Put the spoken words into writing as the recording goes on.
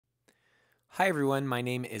Hi everyone, my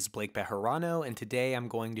name is Blake Bejarano, and today I'm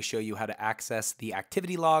going to show you how to access the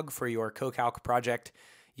activity log for your CoCalc project.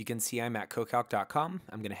 You can see I'm at CoCalc.com.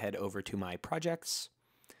 I'm going to head over to my projects.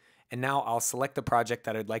 And now I'll select the project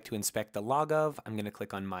that I'd like to inspect the log of. I'm going to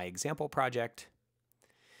click on my example project.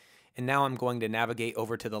 And now I'm going to navigate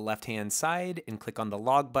over to the left-hand side and click on the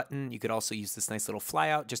log button. You could also use this nice little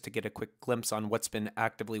flyout just to get a quick glimpse on what's been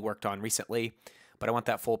actively worked on recently. But I want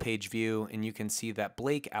that full page view, and you can see that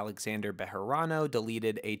Blake Alexander Bejarano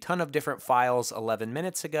deleted a ton of different files 11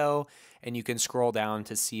 minutes ago, and you can scroll down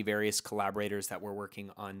to see various collaborators that were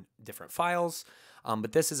working on different files.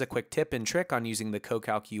 But this is a quick tip and trick on using the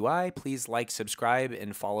CoCalc UI. Please like, subscribe,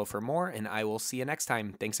 and follow for more, and I will see you next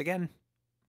time. Thanks again.